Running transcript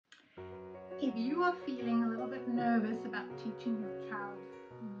If you are feeling a little bit nervous about teaching your child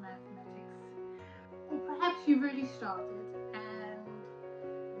mathematics, or perhaps you've already started and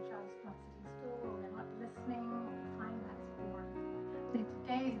your child's not sitting still or they're not listening or find maths boring, then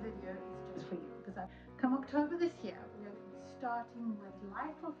today's video is just for you, because come October this year, we're going to be starting with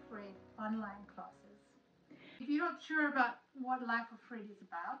Life of Fred online classes. If you're not sure about what Life of Fred is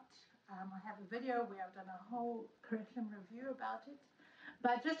about, I have a video where I've done a whole curriculum review about it.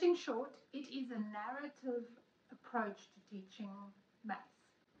 But just in short, it is a narrative approach to teaching maths.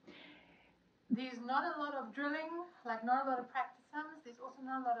 There's not a lot of drilling, like not a lot of practice sums. There's also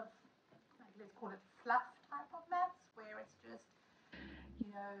not a lot of, like, let's call it fluff type of maths, where it's just,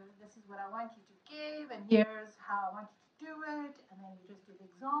 this is what I want you to give, and here's how I want you to do it, and then you just do the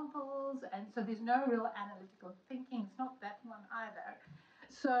examples. And so there's no real analytical thinking. It's not that one either.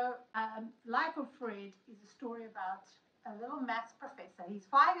 So Life of Fred is a story about a little maths professor. He's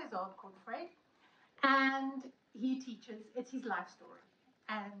 5 years old, called Fred, and he teaches, it's his life story,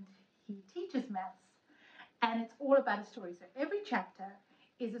 and he teaches maths, and it's all about a story. So every chapter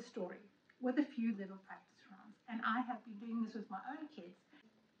is a story with a few little practice rounds, and I have been doing this with my own kids,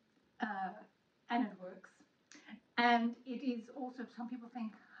 and it works. And it is also, some people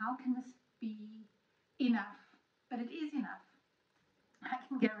think, how can this be enough? But it is enough. I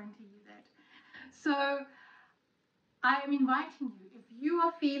can guarantee you that. So I am inviting you, if you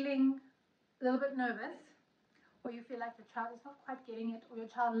are feeling a little bit nervous, or you feel like your child is not quite getting it, or your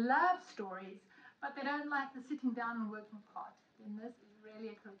child loves stories, but they don't like the sitting down and working part, then this is really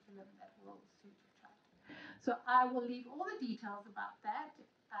a curriculum that will suit your child. So I will leave all the details about that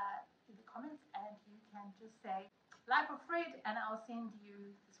in the comments, and you can just say Life of Fred, and I'll send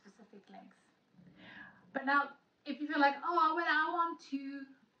you the specific links. But now, if you feel like, oh, well, I want to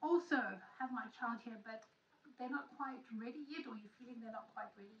also have my child here, but they're not quite ready yet, or you're feeling they're not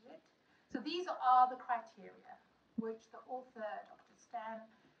quite ready yet. So these are the criteria which the author, Dr. Stan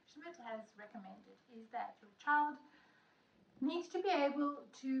Schmidt, has recommended, is that your child needs to be able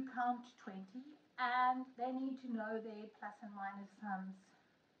to count 20, and they need to know their plus and minus sums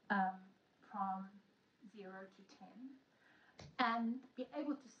from 0 to 10, and be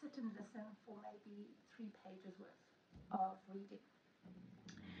able to sit and listen for maybe 3 pages worth of reading.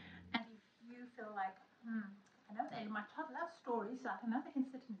 And if you feel like, I know my child loves stories, so I know they can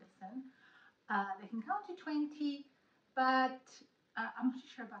sit and listen, they can count to 20, but I'm not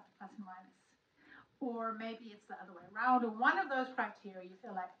sure about the plus and minus. Or maybe it's the other way around, or one of those criteria you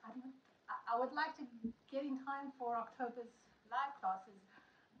feel like, I would like to get in time for October's live classes,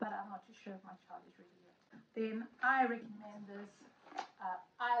 but I'm not too sure if my child is ready yet. Then I recommend this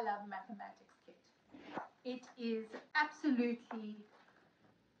I Love Mathematics kit. It is absolutely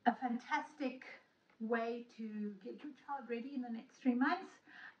a fantastic way to get your child ready in the next 3 months,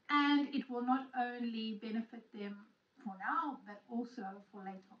 and it will not only benefit them for now, but also for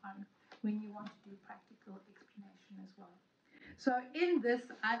later on when you want to do practical explanation as well. So in this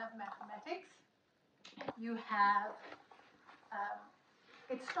I Love Mathematics, you have,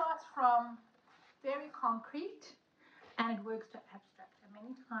 it starts from very concrete and it works to abstract. And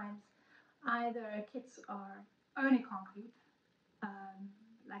many times either kits are only concrete,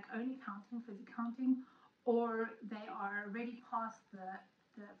 like only counting, physics counting, or they are already past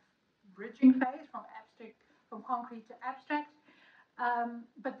the bridging phase from concrete to abstract.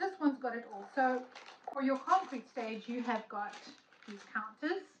 But this one's got it all. So for your concrete stage, you have got these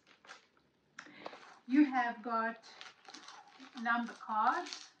counters. You have got number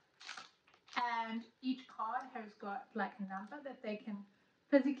cards, and each card has got like a number that they can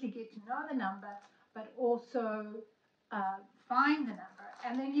physically get to know the number, but also find the number.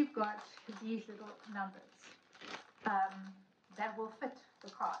 And then you've got these little numbers that will fit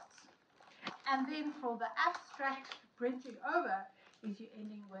the cards. And then for the abstract bridging over is you're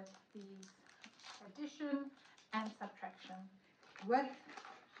ending with these addition and subtraction with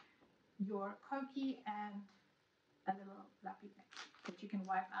your Koki and a little lappy that you can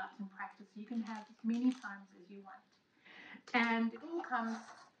wipe out and practice. You can have as many times as you want. And it all comes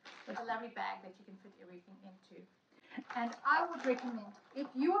with a lovely bag that you can fit everything into. And I would recommend, if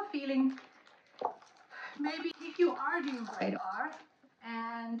you are feeling, maybe if you are doing grade R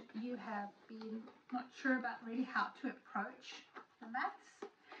and you have been not sure about really how to approach the maths,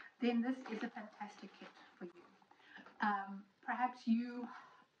 then this is a fantastic kit for you. Perhaps your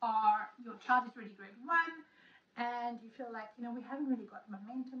child is already grade 1 and you feel like, we haven't really got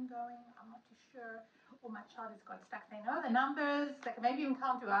momentum going, I'm not too sure, or my child has got stuck. They know the numbers, they can maybe even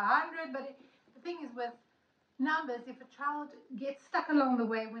count to 100, but the thing is with numbers, if a child gets stuck along the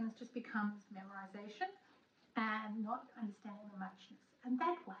way when it just becomes memorization and not understanding the muchness. And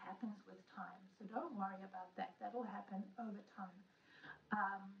that will happen with time. So don't worry about that. That will happen over time.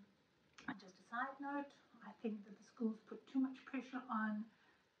 Um, and just a side note, I think that the schools put too much pressure on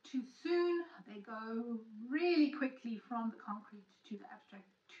too soon. They go really quickly from the concrete to the abstract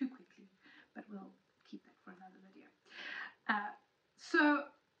too quickly. But we'll keep that for another video. So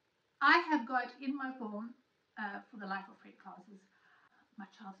I have got in my form for the Life of Fred classes, my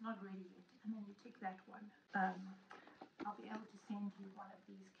child's not ready yet, and then you tick that one. I'll be able to send you one of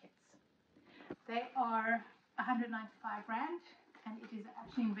these kits. They are 195 Rand, and it is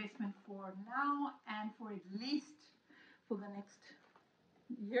actually investment for now and for at least for the next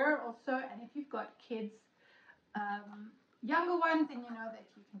year or so. And if you've got kids, younger ones, then you know that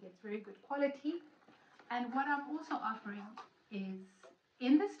you can get very good quality. And what I'm also offering is,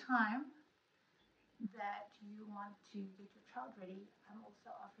 in this time that you want to get your child ready, I'm also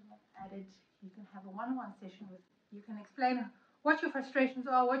offering an added, you can have a one-on-one session with, you can explain what your frustrations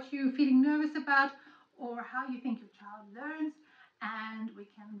are, what you're feeling nervous about, or how you think your child learns, and we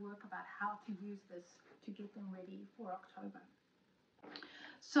can work about how to use this to get them ready for October.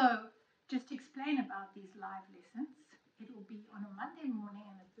 So, just to explain about these live lessons, it will be on a Monday morning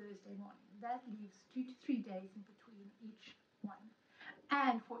and a Thursday morning. That leaves 2 to 3 days in between each one.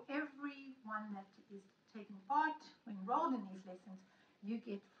 And for everyone that is taking part, or enrolled in these lessons, you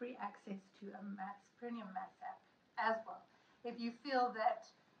get free access to a premium maths app as well. If you feel that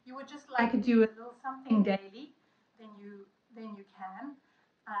you would just like to do a little something daily, then you can,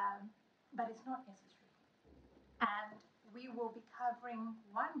 but it's not necessary. And we will be covering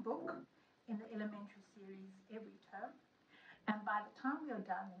one book in the elementary series every term. And by the time we are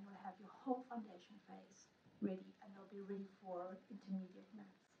done, then you'll have your whole foundation phase ready, and they'll be ready for intermediate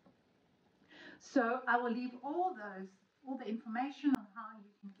maths. So I will leave all the information on how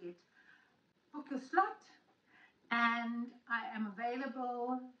you can book your slot, and I am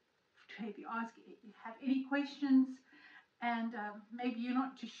available if you have any questions, and maybe you're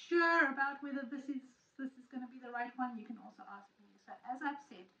not too sure about whether this is going to be the right one. You can also ask me. So as I've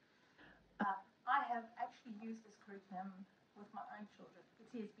said, I have actually used this curriculum with my own children.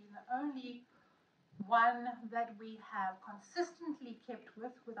 It has been the only one that we have consistently kept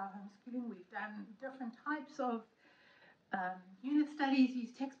with our homeschooling. We've done different types of unit studies,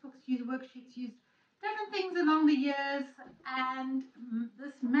 used textbooks, used worksheets, used different things along the years, and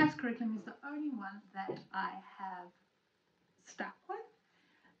this maths curriculum is the only one that I have stuck with,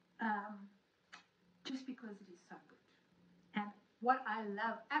 just because it is so good. And what I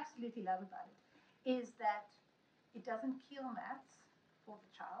absolutely love about it, is that it doesn't kill maths for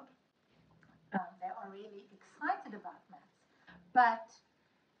the child. They are really excited about maths, but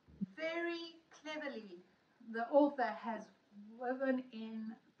very cleverly the author has woven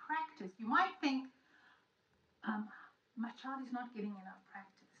in practice. You might think, my child is not getting enough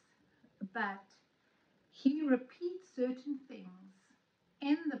practice, but he repeats certain things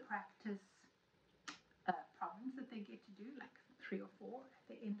in the practice problems that they get to do, like 3 or 4 at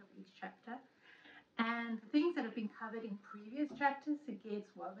the end of each chapter. And the things that have been covered in previous chapters, it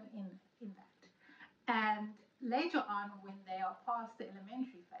gets woven in that. And later on, when they are past the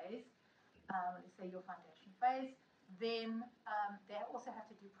elementary phase, let's say your foundation phase, then they also have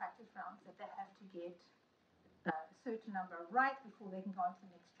to do practice rounds that they have to get a certain number right before they can go on to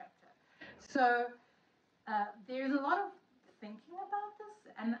the next chapter. So there's a lot of thinking about this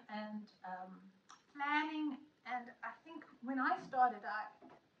and planning. And I think when I started,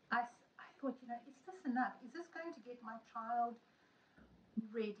 I thought, is this enough? Is this going to get my child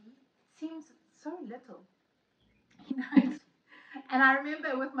ready? It seems so little, And I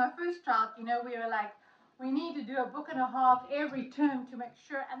remember with my first child, we were like, we need to do a book and a half every term to make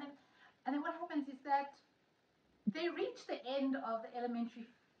sure. And then what happens is that they reach the end of the elementary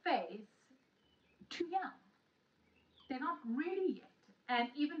phase too young. They're not ready yet. And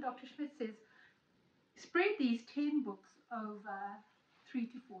even Dr. Schmidt says, spread these 10 books over 3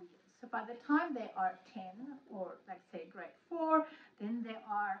 to 4 years. So by the time they are 10, or like say grade 4, then they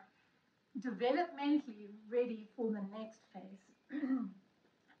are developmentally ready for the next phase.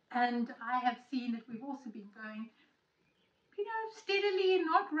 And I have seen that we've also been going, steadily,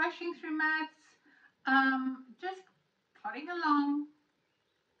 not rushing through maths, just plodding along,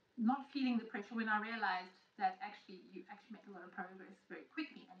 not feeling the pressure, when I realized that you make a lot of progress very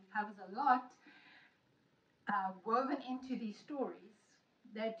quickly, and it covers a lot woven into these stories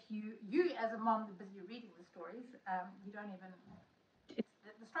that you as a mom are busy reading the stories, you don't even,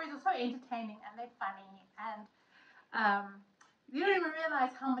 the stories are so entertaining and they're funny, and you don't even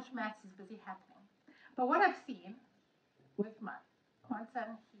realize how much maths is busy happening. But what I've seen with my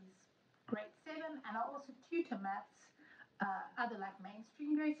son, he's grade 7, and I also tutor maths other like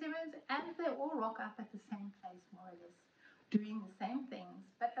mainstream grade 7s, and they all rock up at the same place more or less, doing the same things,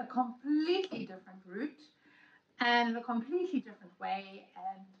 but a completely different route and a completely different way.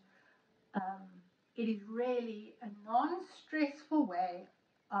 And it is really a non-stressful way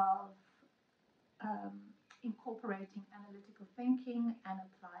of incorporating analytical thinking and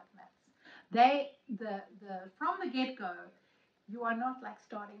applied maths. From the get-go, you are not like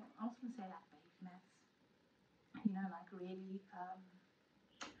starting, I was going to say like baby maths, like really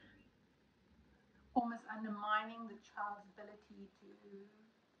almost undermining the child's ability to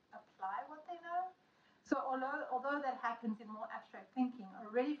apply what they know. So although that happens in more abstract thinking,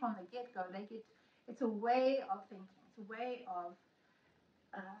 already from the get-go, it's a way of thinking. It's a way of,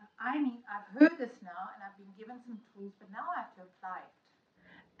 I've heard this now and I've been given some tools, but now I have to apply it.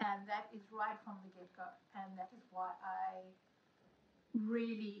 And that is right from the get-go. And that is why I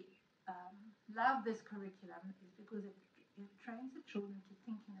really love this curriculum, is because it trains the children to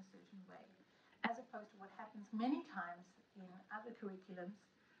think in a certain way, as opposed to what happens many times in other curriculums,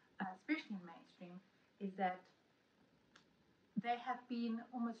 especially in mainstream, is that they have been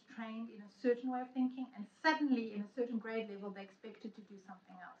almost trained in a certain way of thinking, and suddenly in a certain grade level they're expected to do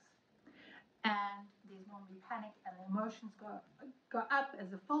something else. And there's normally panic, and the emotions go up as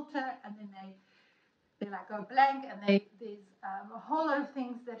a filter, and then they like go blank, and there's a whole lot of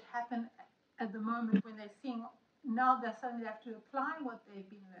things that happen at the moment when they're seeing, now they suddenly have to apply what they've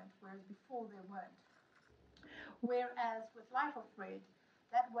been learned, whereas before they weren't. Whereas with Life of Fred,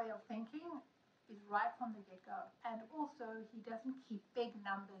 that way of thinking is right from the get-go. And also, he doesn't keep big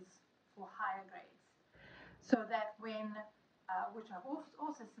numbers for higher grades. So that when, which I've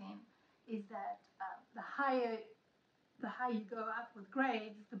also seen, is that the higher you go up with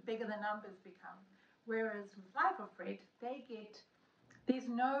grades, the bigger the numbers become. Whereas with Life of Fred, there's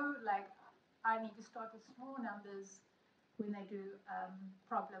no like, I need to start with small numbers when they do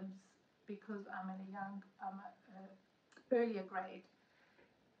problems because I'm in a earlier grade.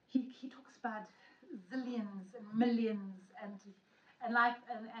 He talks about zillions and millions, and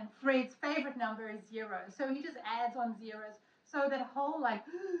Fred's favorite number is 0. So he just adds on zeros. So that whole like,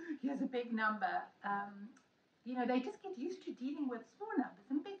 here's a big number. They just get used to dealing with small numbers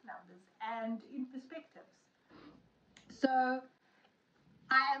and big numbers and in perspectives. So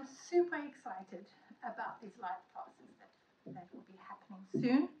I am super excited about these live classes that will be happening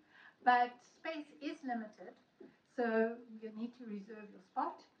soon. But space is limited, so you need to reserve your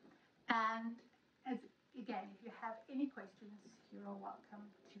spot. And again, if you have any questions, you're all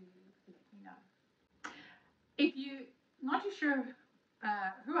welcome to let me know. If you're not too sure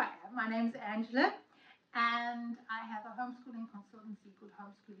who I am, my name is Angela, and I have a homeschooling consultancy called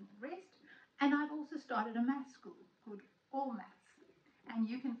Homeschooling and Rest, and I've also started a math school called AllMaths, and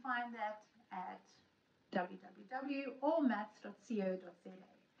you can find that at www.allmaths.co.za.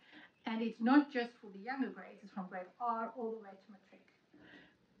 And it's not just for the younger grades, it's from grade R all the way to matric.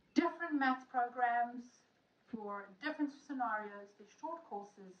 Different maths programs for different scenarios. There's short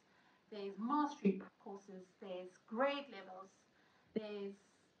courses, there's mastery courses, there's grade levels, there's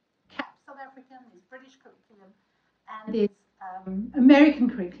CAP South African, there's British curriculum, and there's American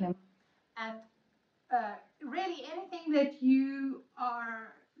curriculum. And really anything that you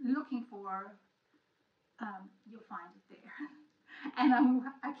are looking for, you'll find it there. And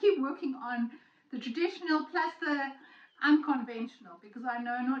I keep working on the traditional plus the unconventional, because I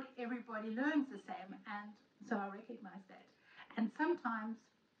know not everybody learns the same, and so I recognize that. And sometimes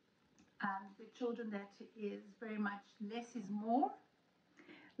the children that is very much less is more,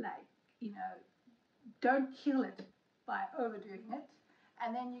 like, don't kill it by overdoing it.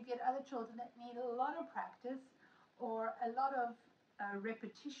 And then you get other children that need a lot of practice or a lot of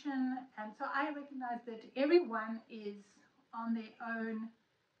repetition. And so I recognize that everyone is on their own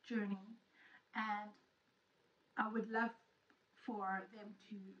journey, and I would love for them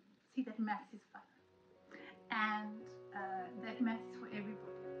to see that maths is fun, and that maths is for everybody.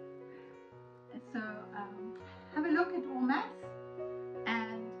 So have a look at AllMaths,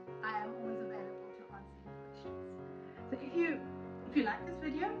 and I am always available to answer any questions. So if you like this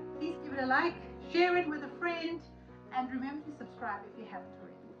video, please give it a like, share it with a friend, and remember to subscribe if you haven't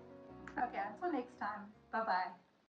already. Okay, until next time, bye-bye.